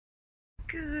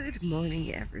Good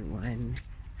morning, everyone.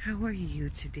 How are you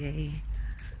today?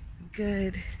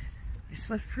 Good. I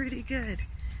slept pretty good,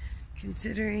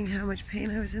 considering how much pain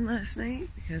I was in last night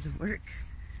because of work.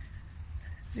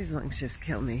 These long shifts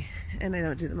kill me, and I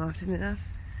don't do them often enough.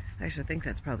 I actually think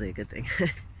that's probably a good thing.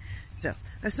 So,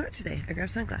 I was smart today. I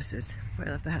grabbed sunglasses before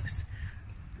I left the house.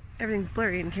 Everything's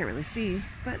blurry and can't really see,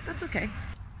 but that's okay.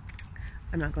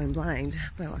 I'm not going blind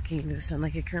by walking into the sun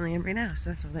like I currently am right now, so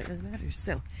that's all that really matters.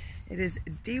 So, it is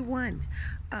day 1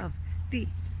 of the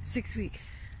 6-week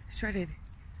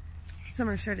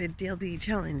Summer Shredded DLB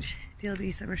Challenge.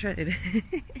 DLB Summer Shredded.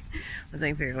 I was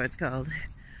trying to figure out what it's called.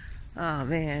 Oh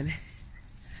man,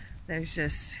 there's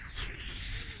just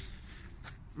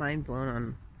mind blown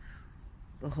on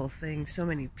the whole thing. So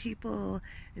many people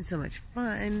and so much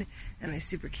fun, and I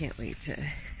super can't wait to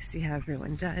see how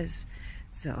everyone does.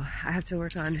 So I have to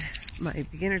work on my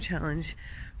beginner challenge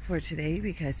for today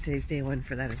because today's day 1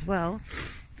 for that as well.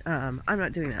 I'm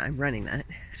not doing that, I'm running that,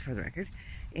 for the record.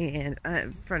 And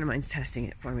a friend of mine's testing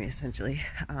it for me, essentially.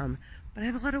 But I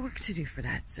have a lot of work to do for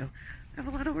that, so I have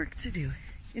a lot of work to do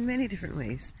in many different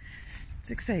ways.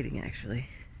 It's exciting, actually,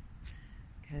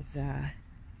 because I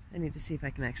need to see if I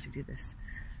can actually do this.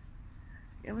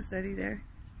 You almost study there.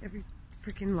 Every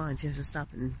freaking launch, he has to stop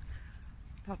and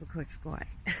pop a quick squat.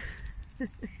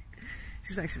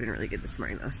 She's actually been really good this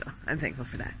morning, though, so I'm thankful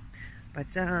for that. But,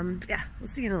 yeah, we'll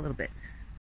see you in a little bit.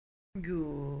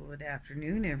 Good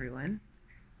afternoon, everyone.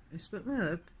 I split my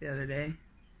lip the other day.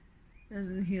 It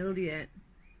hasn't healed yet.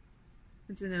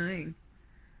 It's annoying.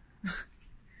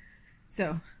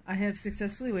 So, I have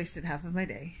successfully wasted half of my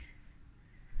day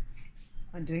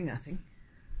on doing nothing.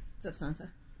 What's up, Sansa?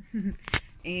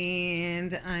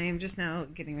 And I'm just now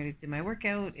getting ready to do my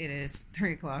workout. It is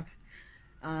 3 o'clock.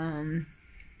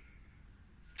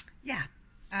 Yeah,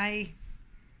 I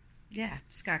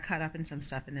just got caught up in some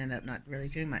stuff and ended up not really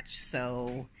doing much.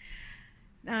 So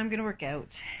now I'm gonna work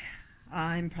out.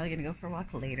 I'm probably gonna go for a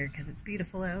walk later because it's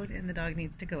beautiful out and the dog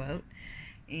needs to go out.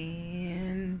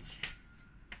 And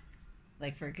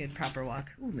like for a good proper walk.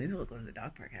 Ooh, maybe we'll go to the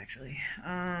dog park actually.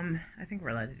 I think we're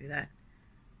allowed to do that.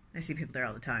 I see people there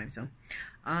all the time, so.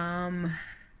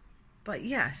 But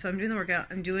yeah, so I'm doing the workout.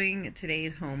 I'm doing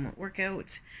today's home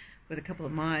workout with a couple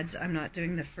of mods. I'm not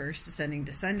doing the first ascending,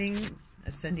 descending.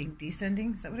 Is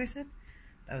that what I said?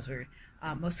 That was weird.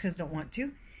 Most kids don't want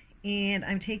to. And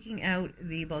I'm taking out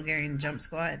the Bulgarian jump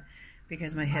squat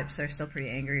because my hips are still pretty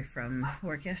angry from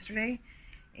work yesterday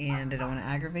and I don't want to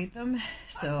aggravate them.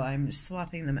 So I'm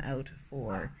swapping them out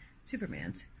for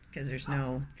Superman's because there's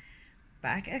no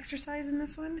back exercise in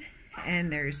this one.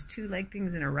 And there's 2 leg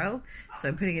things in a row. So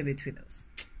I'm putting it between those.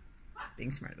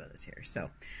 Being smart about this here. So,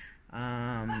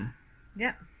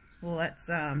 yeah. Well, let's,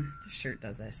 this shirt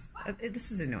does this.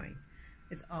 This is annoying.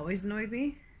 It's always annoyed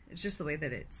me. It's just the way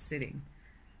that it's sitting.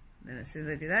 And as soon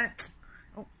as I do that,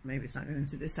 oh, maybe it's not going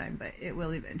to this time, but it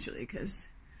will eventually because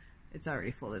it's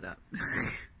already folded up.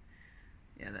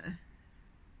 Yeah,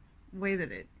 the way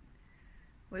that it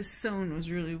was sewn was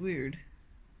really weird.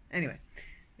 Anyway,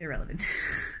 irrelevant.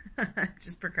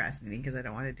 Just procrastinating because I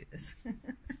don't want to do this.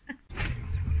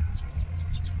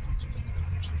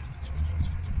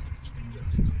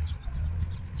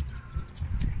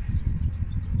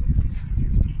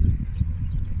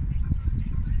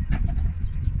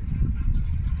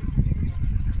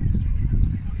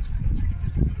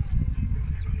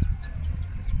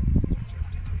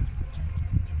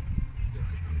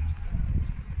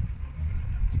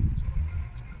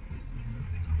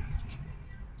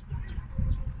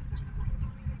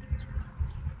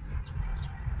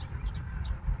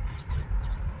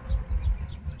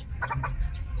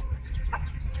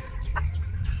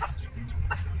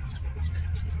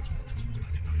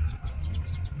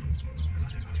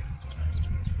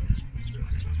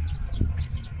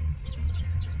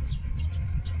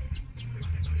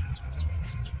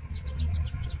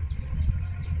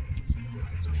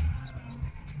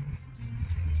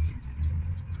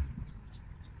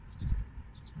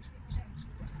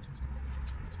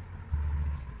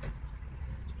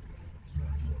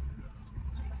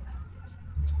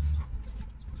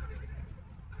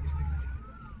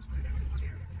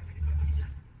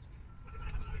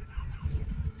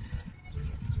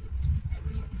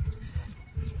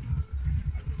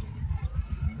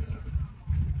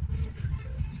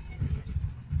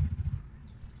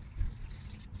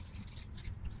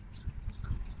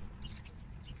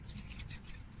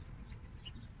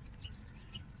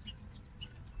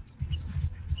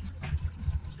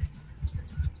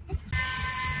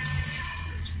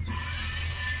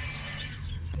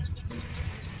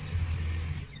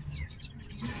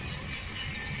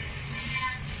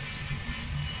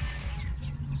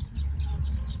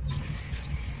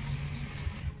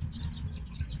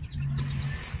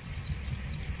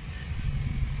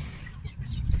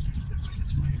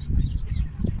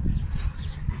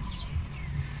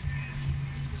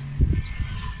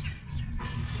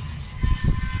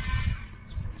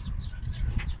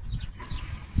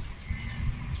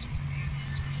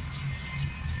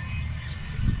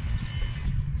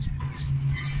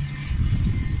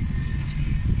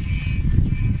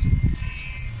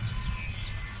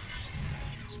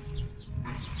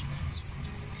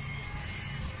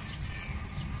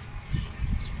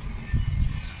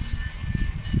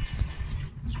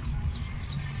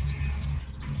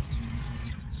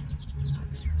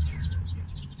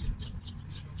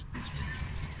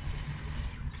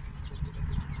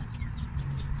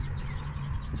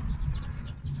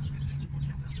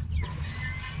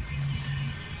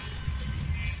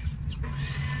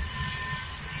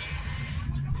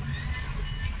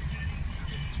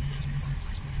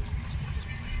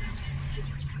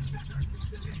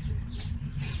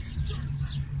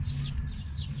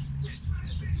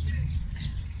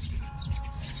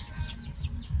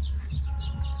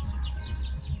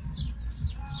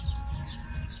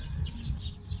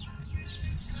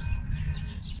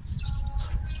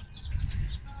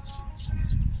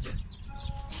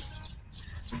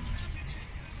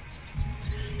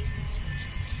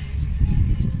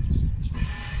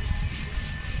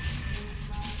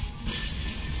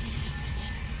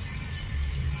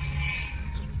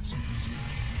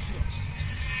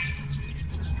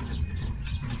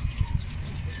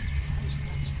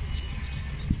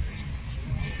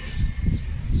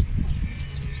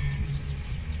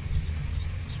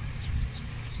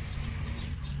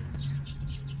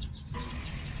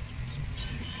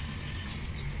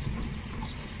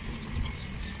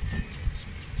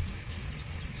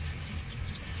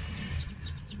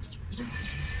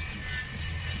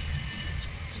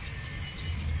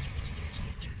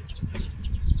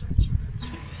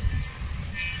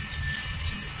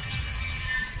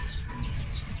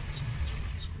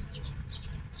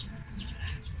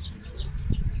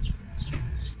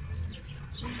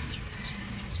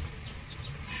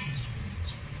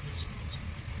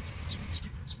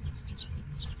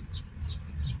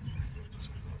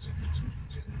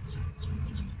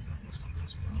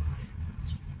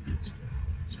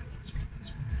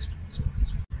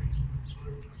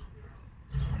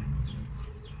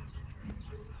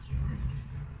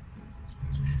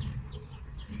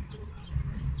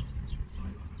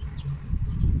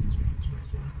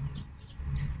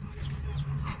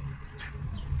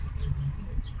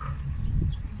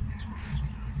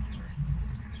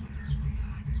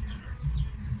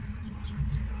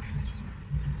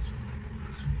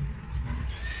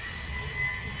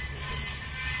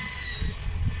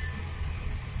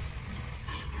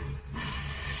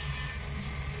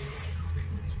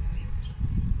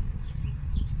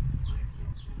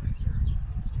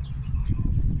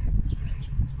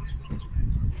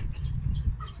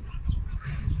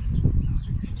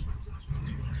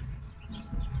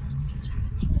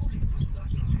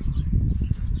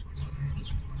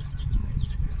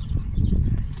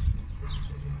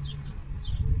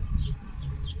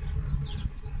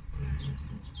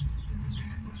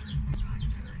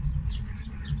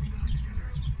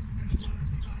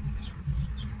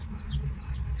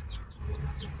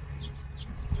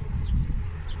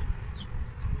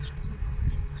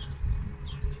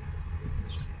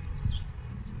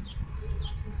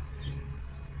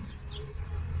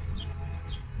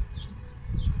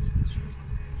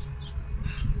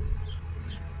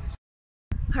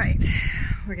 All right,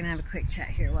 we're gonna have a quick chat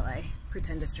here while I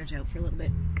pretend to stretch out for a little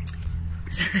bit.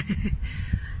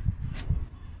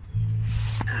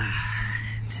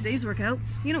 Today's workout,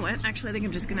 you know what? Actually, I think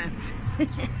I'm just gonna,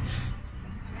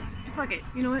 fuck it.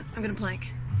 You know what? I'm gonna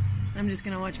plank. I'm just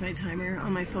gonna watch my timer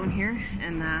on my phone here,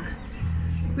 and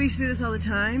we used to do this all the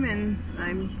time, and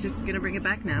I'm just gonna bring it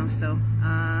back now. So,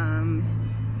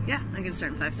 yeah, I'm gonna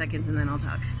start in 5 seconds, and then I'll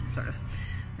talk, sort of.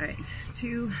 All right,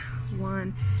 2,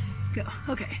 1, go.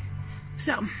 Okay,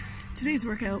 so today's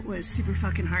workout was super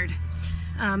fucking hard.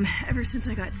 Ever since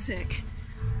I got sick,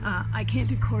 I can't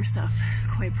do core stuff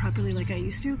quite properly like I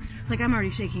used to. Like, I'm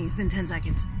already shaking. It's been 10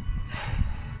 seconds.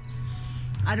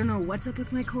 I don't know what's up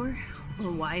with my core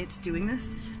or why it's doing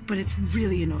this, but it's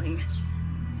really annoying.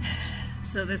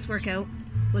 So this workout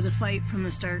was a fight from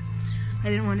the start. I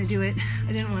didn't want to do it.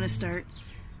 I didn't want to start.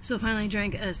 So finally I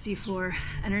drank a C4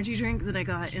 energy drink that I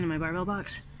got in my barbell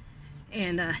box.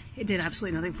 And it did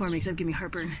absolutely nothing for me except give me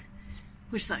heartburn,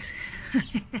 which sucks.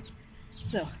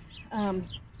 So,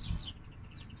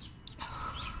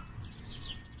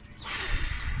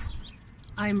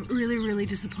 I'm really, really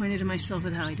disappointed in myself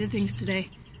with how I did things today.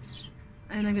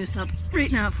 And I'm gonna stop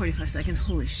right now at 45 seconds.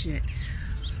 Holy shit.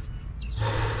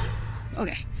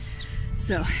 Okay,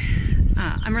 so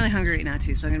I'm really hungry right now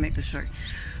too, so I'm gonna make this short.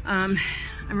 I'm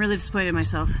really disappointed in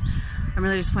myself. I'm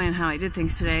really disappointed in how I did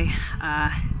things today.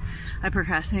 I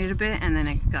procrastinated a bit and then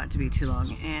it got to be too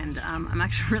long, and I'm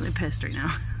actually really pissed right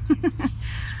now.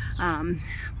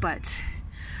 But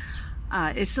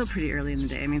it's still pretty early in the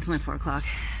day. I mean, it's only 4 o'clock,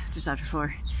 just after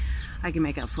 4. I can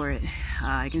make up for it.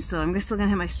 I'm still gonna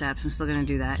hit my steps. I'm still gonna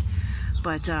do that,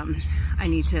 but I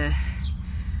need to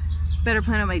better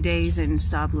plan out my days and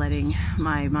stop letting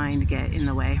my mind get in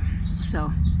the way.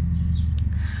 So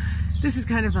this is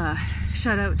kind of a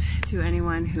shout out to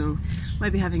anyone who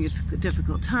might be having a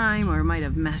difficult time or might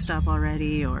have messed up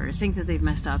already or think that they've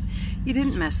messed up. You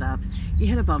didn't mess up. You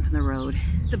hit a bump in the road.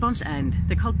 The bumps end.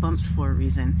 They're called bumps for a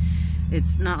reason.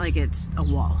 It's not like it's a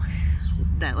wall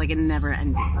that like a never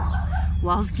ending.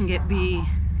 Walls can be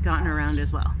gotten around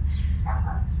as well.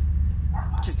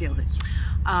 just deal with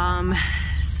it.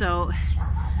 So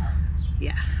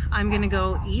yeah, I'm gonna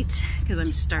go eat because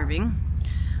I'm starving.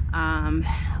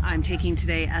 I'm taking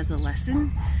today as a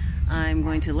lesson. I'm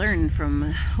going to learn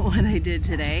from what I did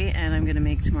today, and I'm gonna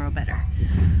make tomorrow better.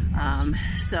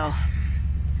 So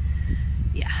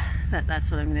yeah,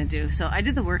 that's what I'm gonna do. So I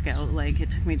did the workout, like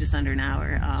it took me just under an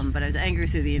hour, but I was angry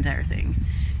through the entire thing,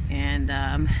 and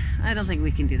I don't think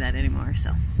we can do that anymore.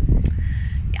 So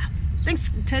yeah, thanks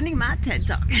for attending my TED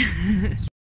Talk.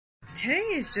 Today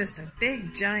is just a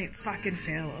big giant fucking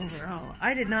fail overall.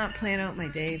 I did not plan out my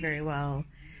day very well,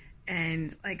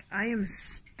 and like I am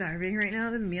starving right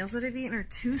now. The meals that I've eaten are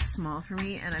too small for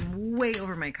me, and I'm way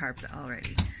over my carbs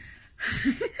already.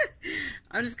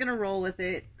 I'm just gonna roll with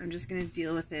it. I'm just gonna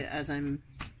deal with it as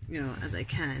as I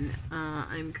can.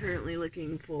 I'm currently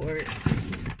looking for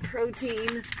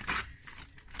protein.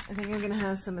 I think I'm gonna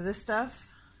have some of this stuff.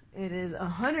 It is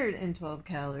 112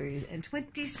 calories and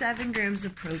 27 grams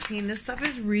of protein. This stuff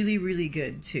is really, really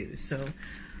good too. So,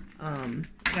 I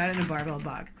got it in a barbell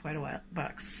box quite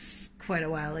a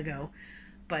while ago.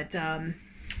 But,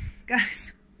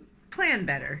 guys, plan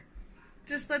better.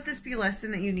 Just let this be a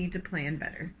lesson that you need to plan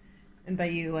better. And by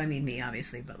you, I mean me,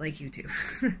 obviously, but like you too.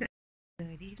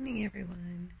 Good evening,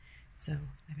 everyone. So,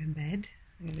 I'm in bed.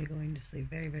 I'm going to be going to sleep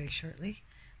very, very shortly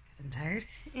because I'm tired.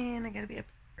 And I got to be up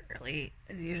early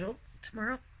as usual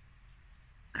tomorrow.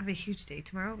 I have a huge day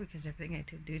tomorrow because everything I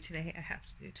did do today, I have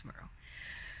to do tomorrow.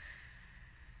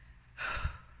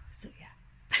 So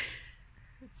yeah.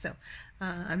 So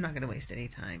I'm not going to waste any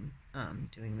time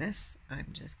doing this. I'm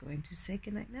just going to say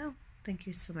goodnight now. Thank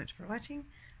you so much for watching.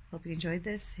 Hope you enjoyed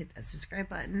this. Hit that subscribe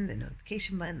button, the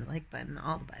notification button, the like button,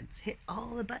 all the buttons. Hit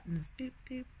all the buttons. Boop,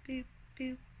 boop, boop,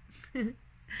 boop.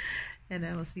 And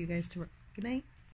I will see you guys tomorrow. Good night.